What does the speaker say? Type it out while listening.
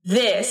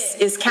This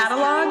is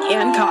Catalog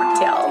and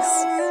Cocktails,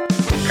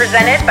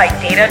 presented by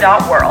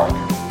Data.World.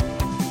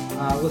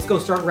 Let's go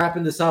start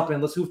wrapping this up,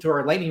 and let's move to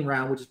our lightning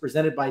round, which is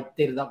presented by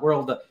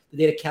Data.World, the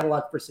data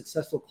catalog for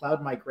successful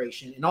cloud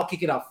migration. And I'll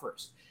kick it off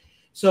first.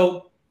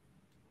 So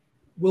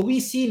will we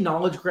see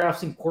knowledge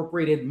graphs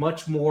incorporated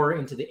much more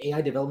into the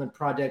AI development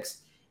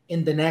projects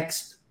in the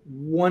next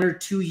 1 or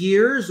 2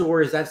 years,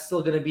 or is that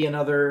still going to be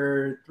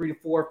another 3 to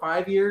 4 or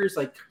 5 years?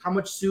 Like, how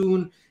much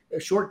soon,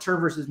 short term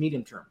versus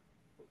medium term?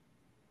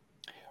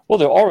 Well,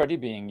 they're already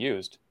being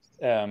used,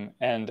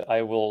 and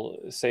I will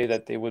say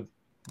that they would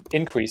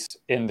increase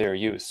in their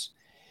use.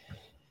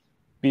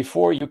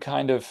 Before you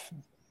kind of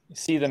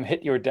see them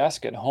hit your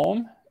desk at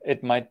home,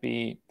 it might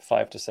be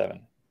 5 to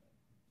 7.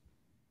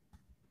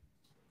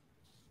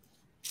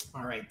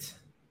 All right.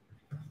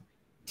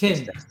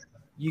 Tim,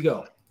 you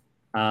go.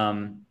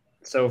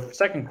 So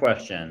second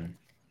question,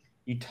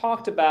 you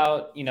talked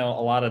about, a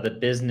lot of the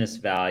business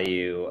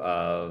value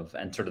of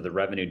and sort of the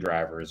revenue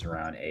drivers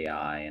around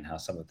AI and how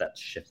some of that's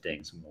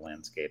shifting some of the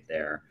landscape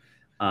there.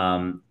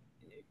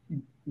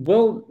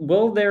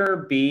 Will there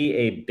be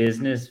a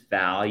business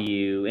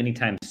value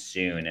anytime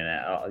soon?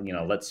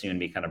 And let soon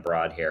be kind of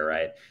broad here,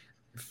 right?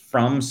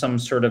 From some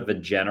sort of a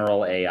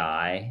general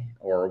AI,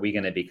 or are we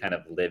going to be kind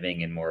of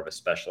living in more of a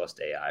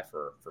specialist AI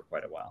for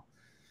quite a while?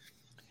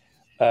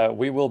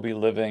 We will be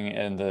living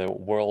in the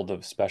world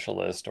of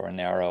specialist or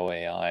narrow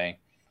AI,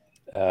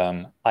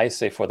 I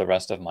say for the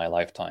rest of my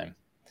lifetime,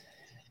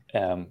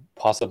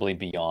 possibly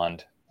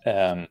beyond.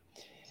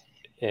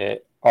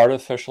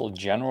 Artificial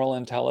general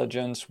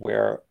intelligence,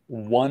 where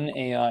one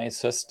AI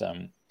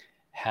system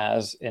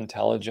has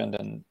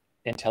intelligence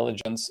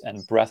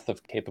and breadth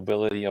of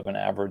capability of an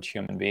average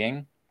human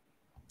being,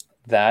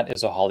 that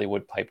is a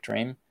Hollywood pipe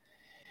dream.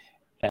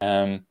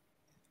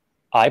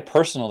 I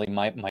personally,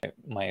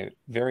 my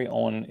very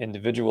own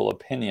individual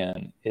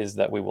opinion is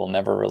that we will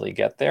never really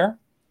get there.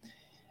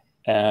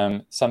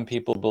 Some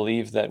people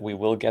believe that we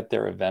will get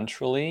there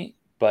eventually,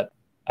 but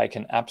I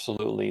can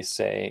absolutely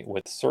say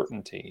with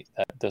certainty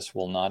that this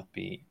will not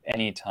be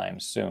anytime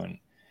soon,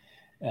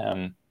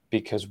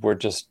 because we're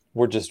just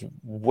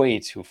way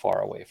too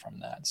far away from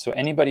that. So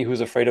anybody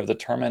who's afraid of the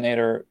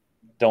Terminator,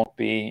 don't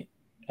be.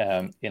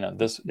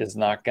 This is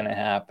not going to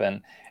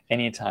happen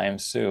anytime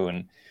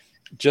soon.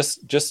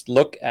 Just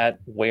look at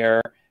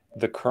where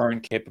the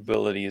current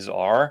capabilities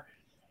are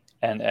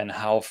and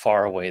how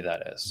far away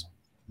that is.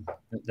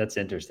 That's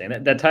interesting.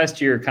 That ties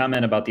to your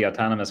comment about the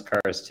autonomous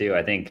cars too.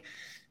 I think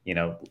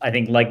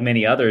like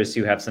many others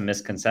who have some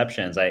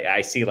misconceptions, I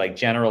see like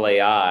general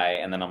AI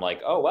and then I'm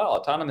like, oh, well,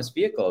 autonomous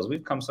vehicles,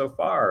 we've come so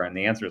far. And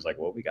the answer is like,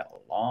 well, we got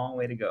a long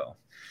way to go.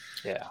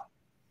 Yeah.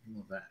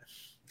 Love that.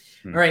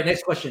 All right,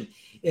 next question.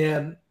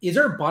 Is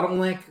there a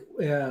bottleneck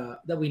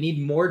that we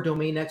need more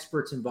domain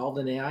experts involved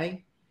in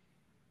AI,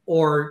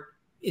 or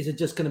is it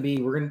just going to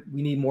be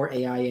we need more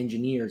AI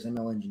engineers,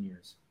 ML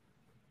engineers?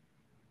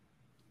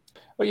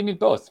 Well, you need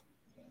both.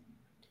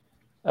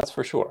 That's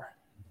for sure.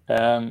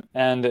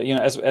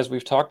 As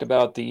we've talked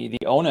about, the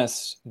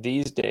onus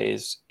these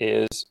days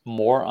is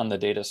more on the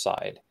data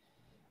side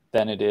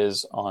than it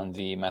is on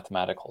the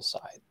mathematical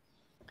side.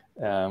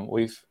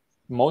 We've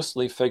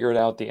mostly figured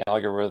out the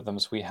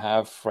algorithms. We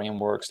have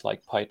frameworks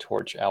like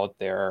PyTorch out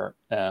there,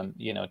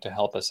 to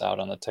help us out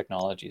on the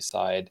technology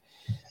side.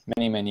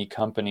 Many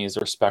companies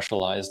are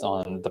specialized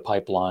on the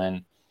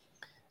pipeline.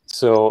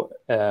 So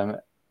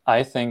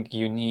I think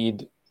you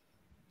need,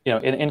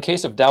 in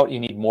case of doubt, you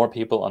need more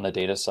people on the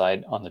data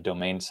side, on the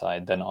domain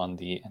side, than on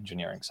the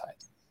engineering side.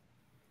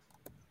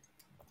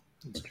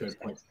 That's a good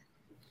point.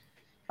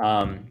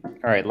 All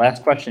right,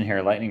 last question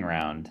here, lightning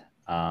round.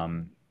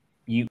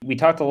 We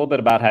talked a little bit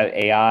about how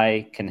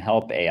AI can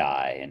help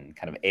AI and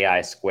kind of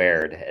AI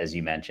squared, as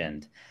you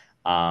mentioned.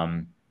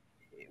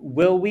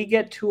 Will we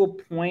get to a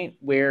point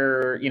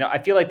where, I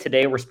feel like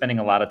today we're spending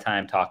a lot of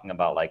time talking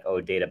about like,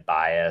 data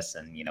bias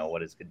and,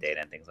 what is good data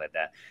and things like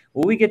that.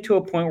 Will we get to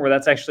a point where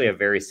that's actually a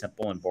very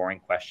simple and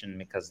boring question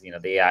because, the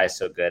AI is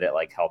so good at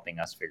like helping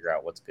us figure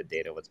out what's good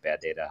data, what's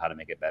bad data, how to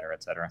make it better,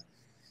 et cetera?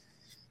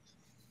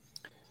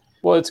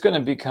 Well, it's going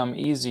to become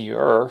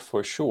easier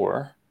for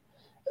sure.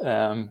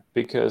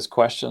 Because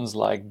questions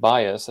like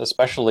bias,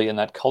 especially in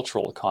that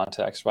cultural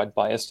context, right,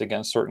 biased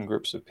against certain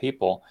groups of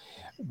people,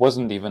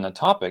 wasn't even a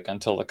topic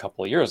until a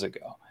couple of years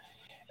ago.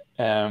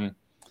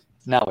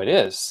 Now it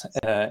is,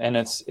 and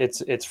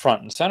it's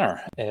front and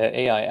center.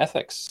 AI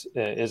ethics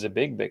is a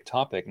big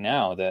topic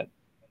now that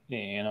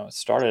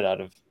started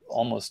out of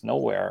almost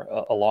nowhere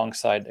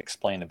alongside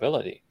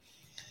explainability.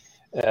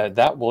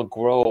 That will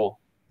grow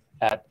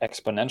at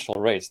exponential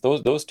rates.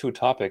 Those two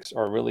topics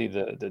are really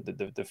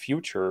the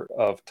future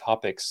of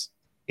topics,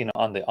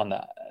 on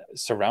the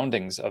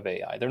surroundings of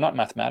AI. They're not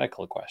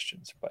mathematical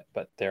questions,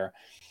 but they're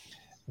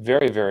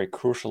very, very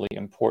crucially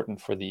important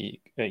for the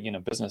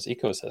business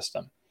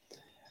ecosystem.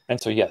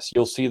 And so yes,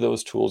 you'll see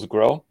those tools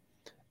grow.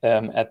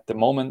 At the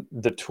moment,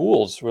 the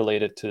tools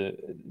related to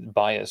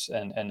bias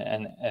and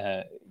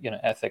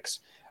ethics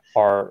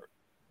are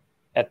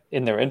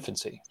in their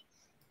infancy.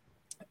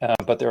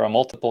 But there are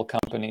multiple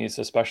companies,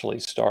 especially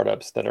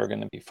startups, that are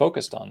going to be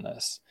focused on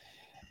this.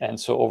 And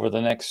so over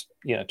the next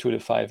 2 to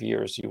 5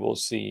 years, you will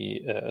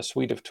see a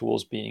suite of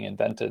tools being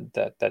invented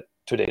that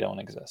today don't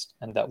exist,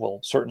 and that will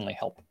certainly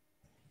help.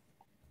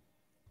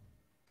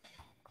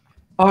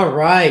 All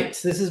right.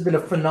 This has been a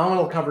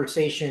phenomenal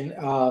conversation.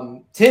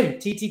 Tim,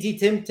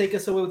 Tim, take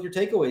us away with your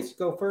takeaways.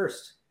 Go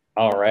first.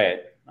 All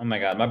right. Oh my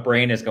God, my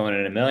brain is going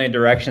in a million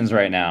directions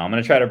right now. I'm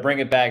going to try to bring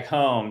it back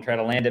home, try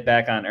to land it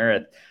back on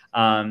Earth.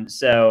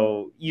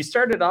 So we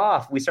started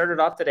off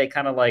today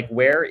kind of like,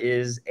 where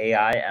is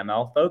AI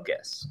ML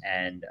focus,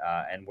 and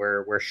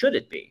where should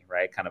it be,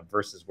 right? Kind of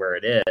versus where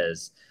it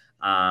is.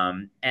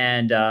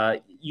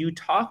 You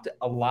talked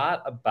a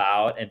lot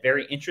about, and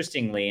very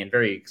interestingly and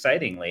very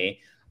excitingly,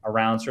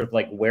 around sort of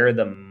like where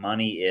the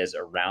money is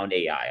around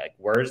AI, like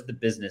where's the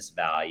business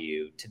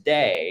value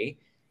today,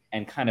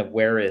 and kind of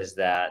where is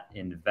that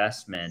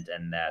investment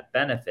and that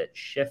benefit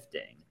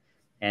shifting.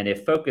 And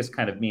if focus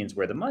kind of means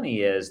where the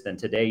money is, then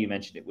today you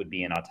mentioned it would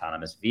be in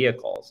autonomous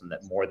vehicles, and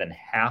that more than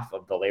half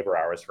of the labor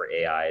hours for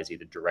AI is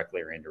either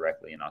directly or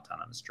indirectly in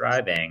autonomous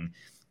driving.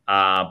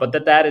 But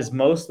that is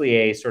mostly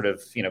a sort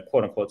of,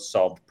 quote unquote,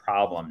 solved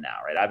problem now,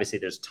 right? Obviously,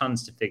 there's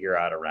tons to figure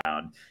out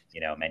around,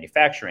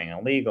 manufacturing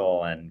and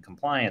legal and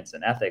compliance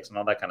and ethics and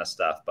all that kind of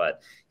stuff.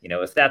 But,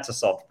 if that's a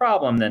solved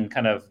problem, then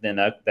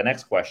the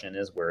next question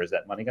is, where is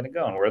that money going to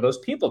go? And where are those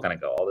people going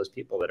to go? All those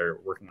people that are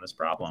working on this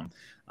problem.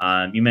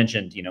 You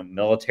mentioned,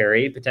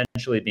 military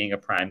potentially being a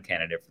prime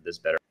candidate for this,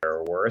 better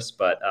or worse.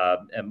 But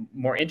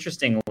more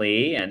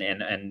interestingly,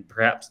 and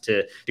perhaps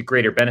to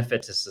greater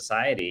benefit to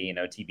society,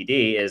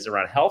 TBD, is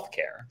around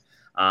healthcare.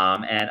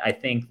 And I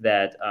think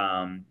that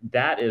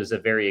that is a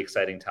very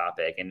exciting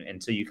topic.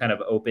 And so you kind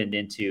of opened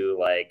into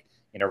like,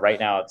 right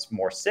now it's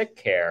more sick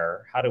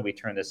care. How do we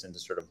turn this into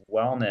sort of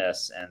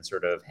wellness and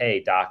sort of,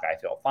 hey, doc, I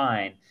feel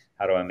fine.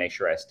 How do I make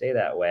sure I stay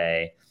that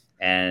way?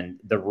 And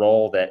the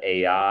role that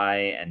AI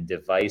and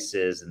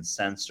devices and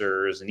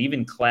sensors and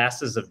even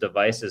classes of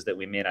devices that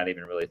we may not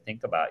even really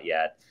think about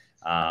yet,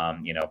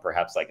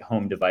 perhaps like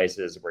home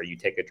devices where you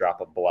take a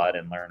drop of blood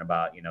and learn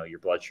about, your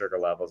blood sugar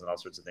levels and all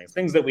sorts of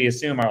things that we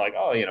assume are like,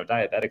 oh,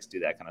 diabetics do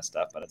that kind of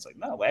stuff. But it's like,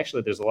 no,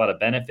 actually, there's a lot of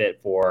benefit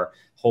for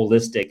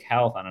holistic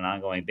health on an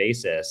ongoing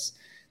basis.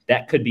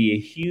 That could be a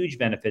huge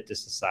benefit to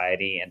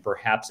society, and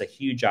perhaps a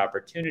huge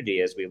opportunity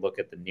as we look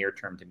at the near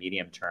term to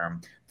medium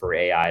term for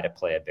AI to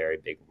play a very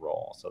big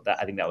role. So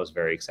I think that was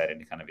very exciting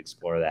to kind of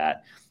explore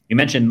that. You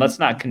mentioned, let's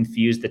not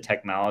confuse the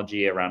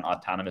technology around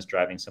autonomous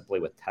driving simply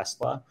with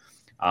Tesla.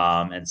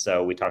 And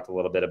so we talked a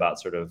little bit about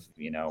sort of,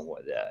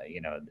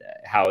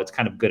 how it's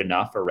kind of good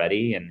enough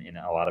already in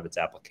a lot of its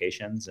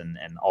applications, and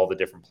all the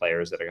different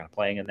players that are going to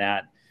playing in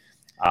that.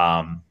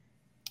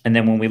 And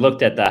then when we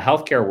looked at the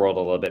healthcare world a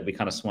little bit, we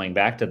kind of swing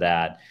back to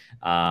that.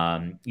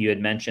 You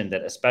had mentioned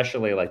that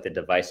especially like the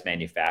device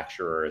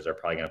manufacturers are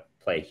probably going to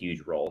play a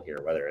huge role here,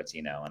 whether it's,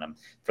 and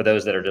for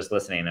those that are just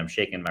listening, I'm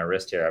shaking my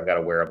wrist here. I've got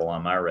a wearable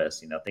on my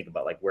wrist, think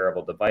about like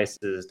wearable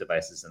devices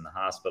in the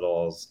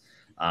hospitals.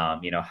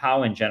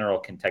 How in general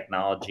can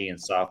technology and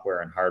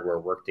software and hardware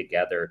work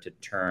together to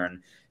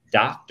turn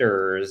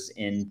doctors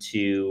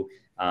into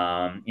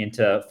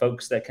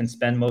folks that can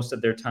spend most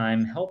of their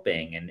time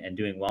helping and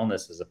doing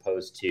wellness, as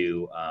opposed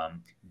to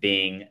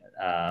being,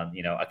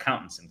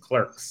 accountants and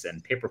clerks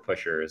and paper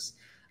pushers.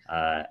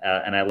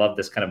 And I love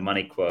this kind of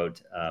money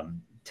quote.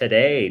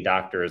 Today,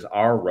 doctors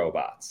are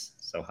robots.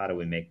 So how do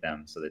we make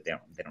them so that they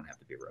don't have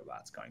to be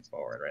robots going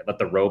forward, right? Let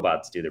the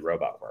robots do the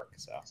robot work.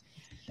 So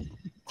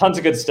tons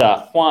of good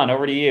stuff. Juan,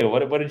 over to you.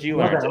 What did you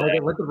learn today?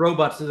 Let the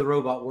robots do the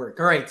robot work.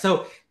 All right.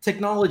 So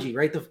technology,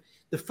 right?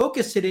 The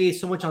focus today is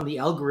so much on the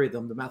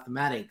algorithm, the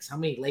mathematics, how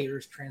many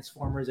layers,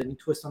 transformers, any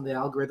twist on the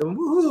algorithm.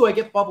 Woohoo, I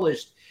get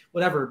published,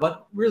 whatever.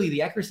 But really,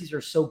 the accuracies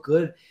are so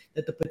good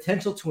that the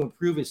potential to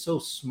improve is so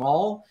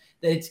small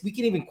that we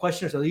can even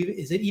question ourselves,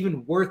 is it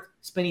even worth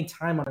spending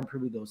time on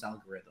improving those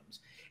algorithms?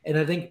 And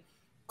I think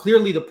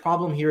clearly the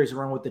problem here is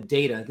around with the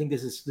data. I think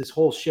this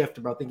whole shift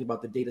about thinking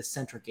about the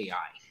data-centric AI.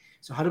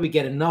 So how do we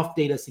get enough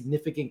data,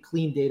 significant,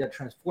 clean data,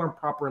 transformed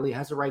properly,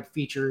 has the right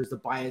features, the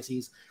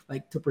biases,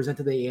 like to present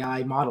to the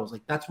AI models?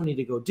 Like that's what we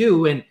need to go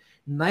do. And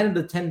 9 out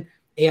of 10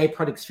 AI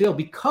products fail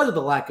because of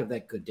the lack of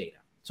that good data.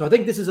 So I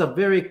think this is a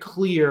very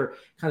clear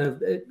kind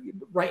of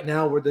right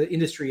now where the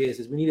industry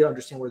is we need to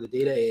understand where the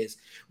data is.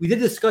 We did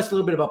discuss a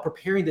little bit about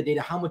preparing the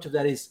data, how much of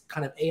that is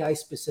kind of AI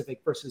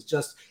specific versus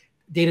just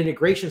data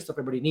integration stuff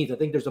everybody needs. I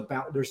think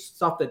there's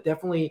stuff that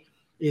definitely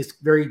is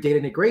very data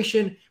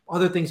integration.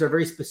 Other things are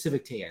very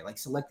specific to AI, like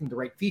selecting the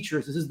right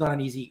features. This is not an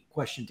easy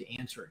question to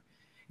answer.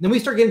 And then we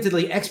start getting to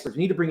the experts.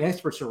 We need to bring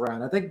experts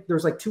around. I think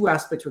there's like 2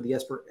 aspects where the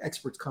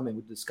experts come in,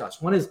 we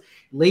discuss. One is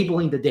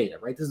labeling the data,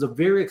 right? This is a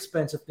very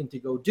expensive thing to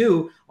go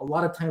do. A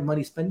lot of time and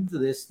money spent into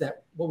this.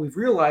 That what we've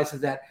realized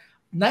is that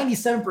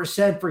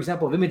 97%, for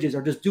example, of images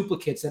are just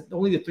duplicates, and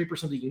only the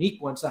 3% are the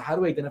unique ones. So how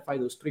do we identify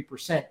those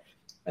 3%?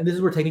 And this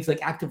is where techniques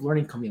like active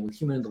learning come in with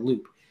human in the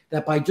loop.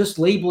 That by just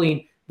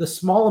labeling the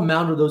small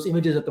amount of those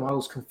images that the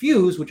models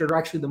confuse, which are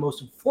actually the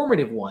most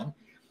informative one,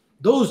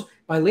 those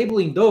by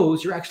labeling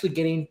those, you're actually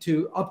getting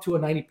to up to a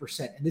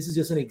 90%. And this is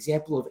just an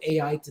example of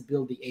AI to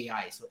build the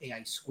AI, so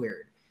AI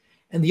squared.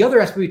 And the other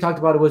aspect we talked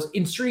about was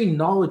inserting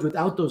knowledge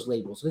without those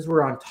labels. This is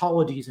where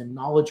ontologies and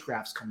knowledge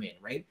graphs come in,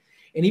 right?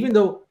 And even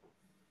though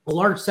a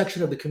large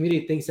section of the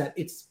community thinks that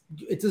it's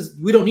just,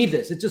 we don't need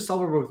this, it's just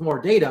solvable with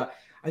more data,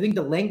 I think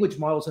the language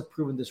models have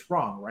proven this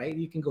wrong, right?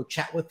 You can go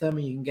chat with them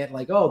and you can get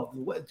like,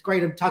 oh, it's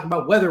great, I'm talking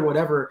about weather,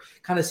 whatever.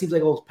 Kind of seems like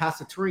it'll pass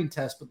the Turing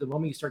test, but the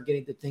moment you start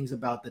getting to things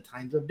about the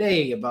times of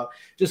day, about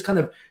just kind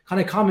of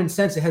common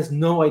sense, it has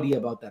no idea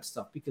about that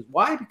stuff. Because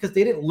why? Because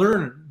they didn't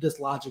learn this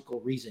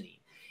logical reasoning.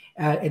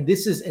 And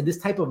this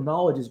type of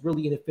knowledge is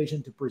really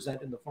inefficient to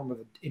present in the form of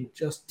in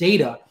just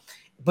data,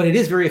 but it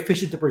is very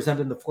efficient to present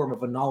in the form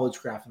of a knowledge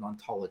graph and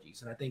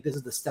ontologies. And I think this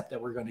is the step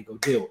that we're going to go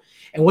do.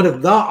 And one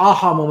of the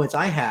aha moments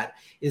I had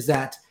is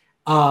that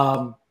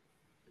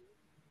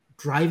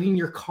driving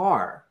your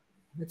car,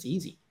 that's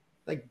easy.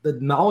 Like the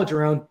knowledge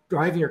around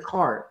driving your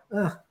car,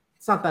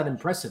 it's not that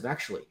impressive,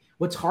 actually.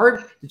 What's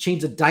hard? To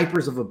change the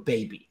diapers of a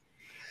baby.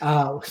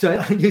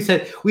 So you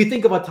said we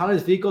think of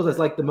autonomous vehicles as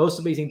like the most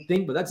amazing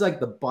thing, but that's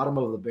like the bottom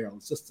of the barrel.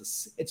 It's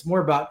just it's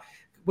more about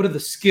what are the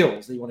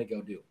skills that you want to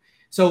go do.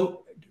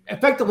 So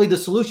effectively, the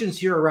solutions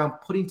here around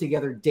putting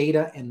together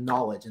data and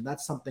knowledge, and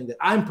that's something that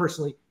I'm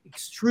personally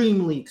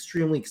extremely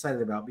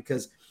excited about,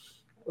 because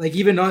like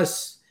even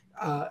us,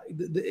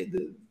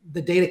 the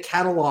data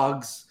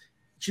catalogs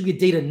should be a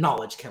data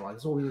knowledge catalog.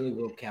 That's what we really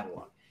will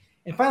catalog.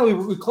 And finally,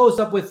 we closed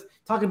up with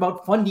talking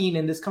about funding,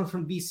 and this comes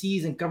from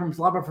VCs and governments,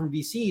 a lot of from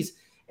VCs.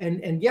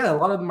 And yeah, a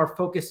lot of them are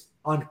focused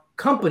on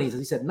companies, as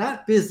you said,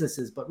 not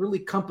businesses, but really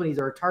companies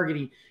that are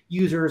targeting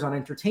users on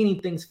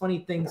entertaining things, funny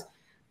things,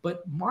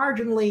 but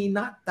marginally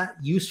not that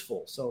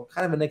useful. So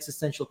kind of an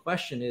existential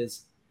question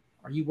is,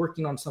 are you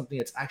working on something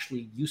that's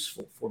actually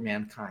useful for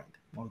mankind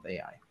with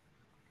AI?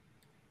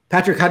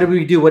 Patrick, how did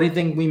we do?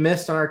 Anything we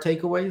missed on our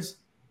takeaways?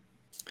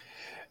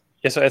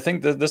 Yes, I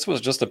think that this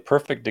was just a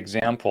perfect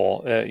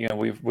example.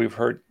 We've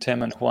heard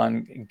Tim and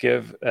Juan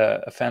give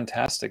a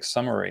fantastic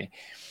summary.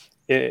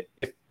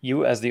 If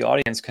you, as the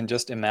audience, can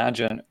just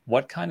imagine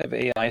what kind of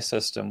AI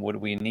system would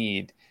we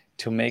need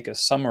to make a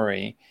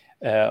summary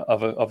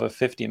of a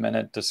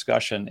 50-minute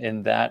discussion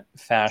in that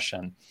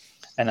fashion.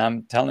 And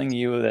I'm telling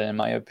you that, in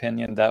my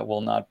opinion, that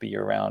will not be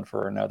around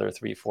for another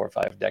 3, 4,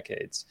 5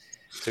 decades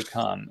to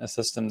come. A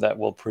system that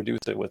will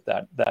produce it with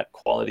that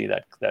quality,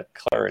 that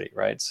clarity,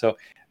 right? So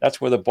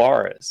that's where the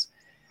bar is.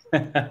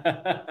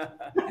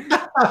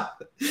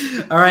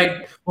 All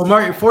right. Well,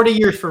 Mark, 40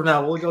 years from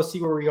now, we'll go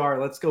see where we are.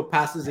 Let's go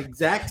past this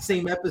exact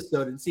same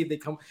episode and see if they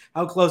come,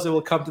 how close it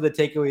will come to the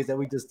takeaways that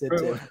we just did.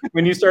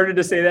 When you started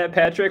to say that,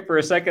 Patrick, for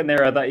a second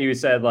there, I thought you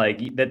said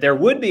like that there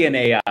would be an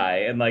AI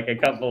and like a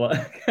couple of,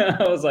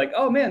 I was like,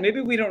 oh man, maybe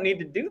we don't need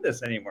to do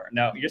this anymore.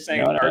 No, you're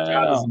saying our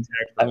job is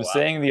intact. I'm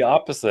saying the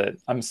opposite.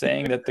 I'm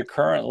saying that the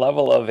current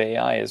level of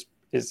AI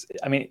is,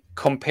 I mean,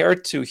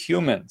 compared to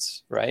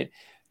humans, right?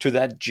 To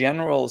that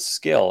general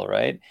skill,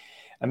 right?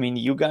 I mean,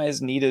 you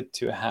guys needed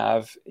to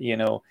have,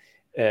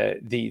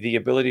 the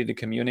ability to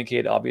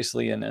communicate,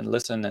 obviously, and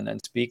listen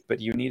and speak, but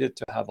you needed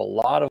to have a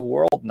lot of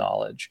world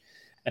knowledge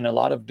and a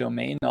lot of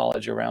domain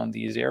knowledge around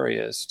these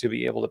areas to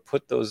be able to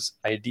put those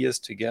ideas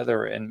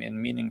together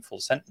in meaningful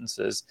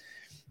sentences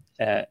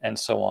and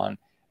so on.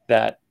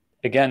 That,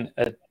 again,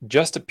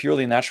 just a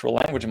purely natural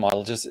language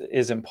model just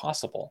is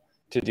impossible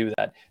to do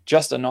that.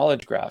 Just a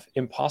knowledge graph,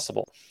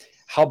 impossible.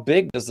 How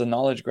big does the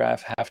knowledge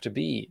graph have to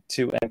be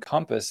to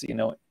encompass,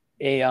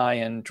 AI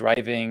and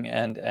driving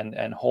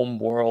and home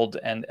world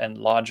and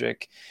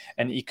logic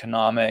and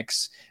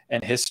economics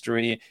and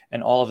history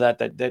and all of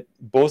that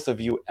both of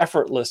you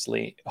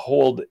effortlessly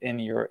hold in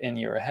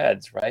your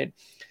heads, right?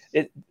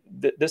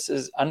 This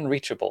is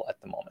unreachable at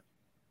the moment.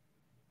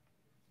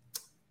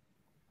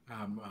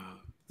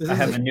 I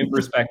have a new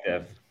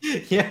perspective.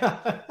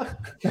 Yeah.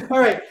 All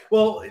right.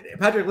 Well,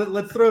 Patrick,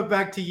 let's throw it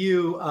back to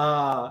you.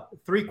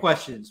 3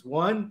 questions.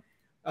 1,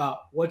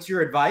 what's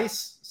your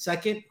advice?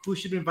 2nd, who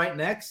should we invite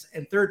next?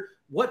 And 3rd,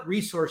 what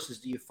resources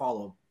do you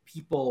follow?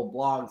 People,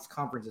 blogs,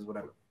 conferences,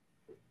 whatever.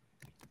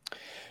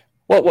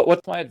 Well,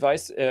 what's my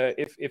advice?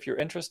 If you're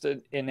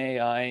interested in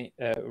AI,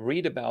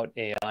 read about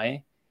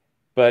AI.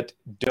 But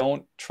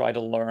don't try to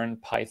learn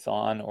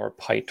Python or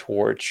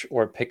PyTorch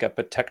or pick up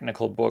a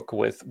technical book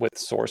with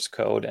source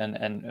code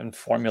and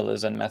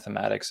formulas and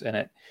mathematics in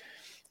it.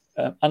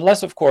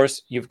 Unless, of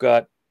course, you've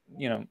got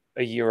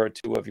a year or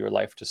 2 of your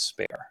life to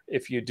spare.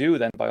 If you do,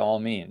 then by all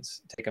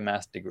means, take a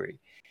math degree.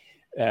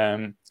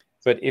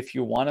 But if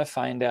you want to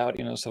find out,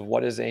 so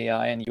what is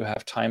AI and you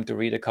have time to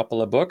read a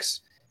couple of books,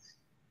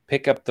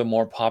 pick up the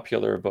more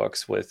popular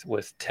books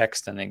with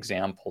text and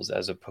examples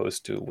as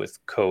opposed to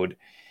with code.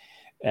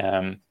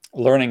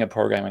 Learning a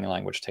programming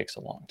language takes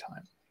a long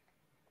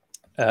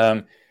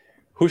time.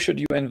 Who should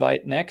you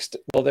invite next?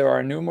 Well, there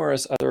are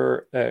numerous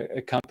other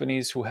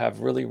companies who have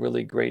really,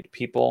 really great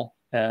people.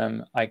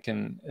 I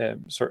can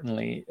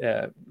certainly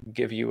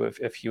give you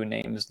a few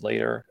names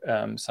later.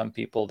 Some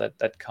people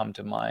that come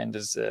to mind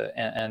is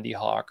Andy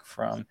Hawk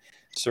from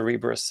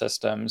Cerebras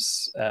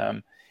Systems,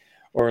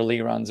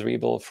 Liran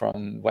Zriebel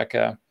from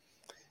Weka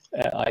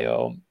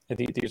IO.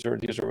 These are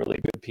really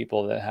good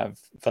people that have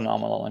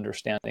phenomenal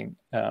understanding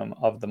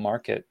of the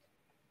market.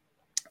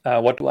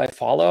 What do I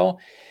follow?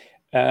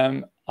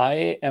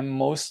 I am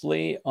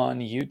mostly on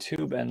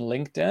YouTube and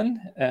LinkedIn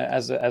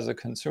as a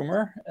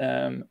consumer,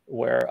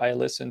 where I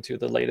listen to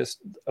the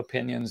latest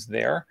opinions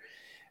there.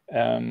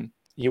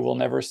 You will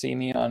never see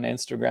me on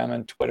Instagram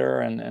and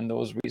Twitter and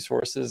those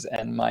resources.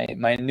 And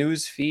my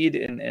news feed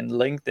in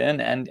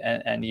LinkedIn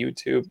and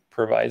YouTube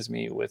provides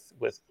me with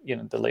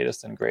the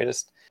latest and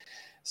greatest.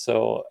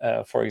 So,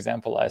 for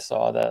example, I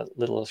saw that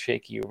little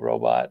shaky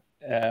robot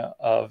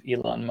of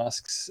Elon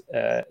Musk's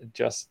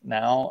just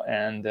now,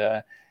 and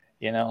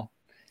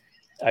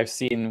I've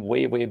seen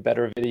way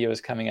better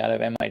videos coming out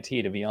of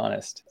MIT, to be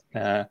honest.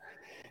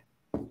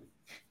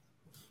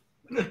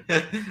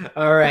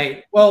 All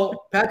right.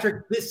 Well,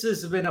 Patrick, this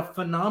has been a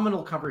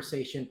phenomenal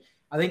conversation.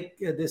 I think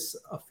this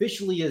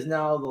officially is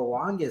now the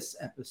longest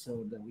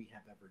episode that we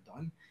have ever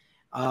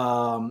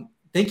done.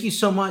 Thank you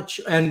so much.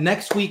 And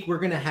next week, we're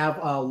going to have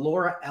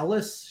Laura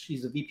Ellis.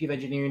 She's the VP of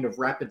Engineering of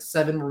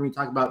Rapid7. We're going to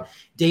talk about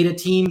data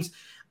teams.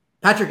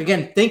 Patrick,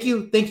 again, thank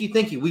you.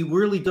 We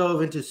really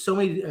dove into so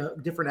many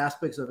different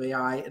aspects of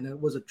AI, and it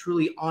was a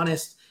truly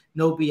honest,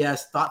 no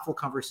BS, thoughtful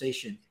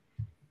conversation.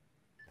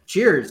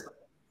 Cheers.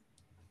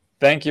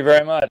 Thank you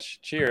very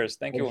much. Cheers.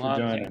 Thank you, Thanks for Han.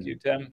 joining. Thank you, Tim.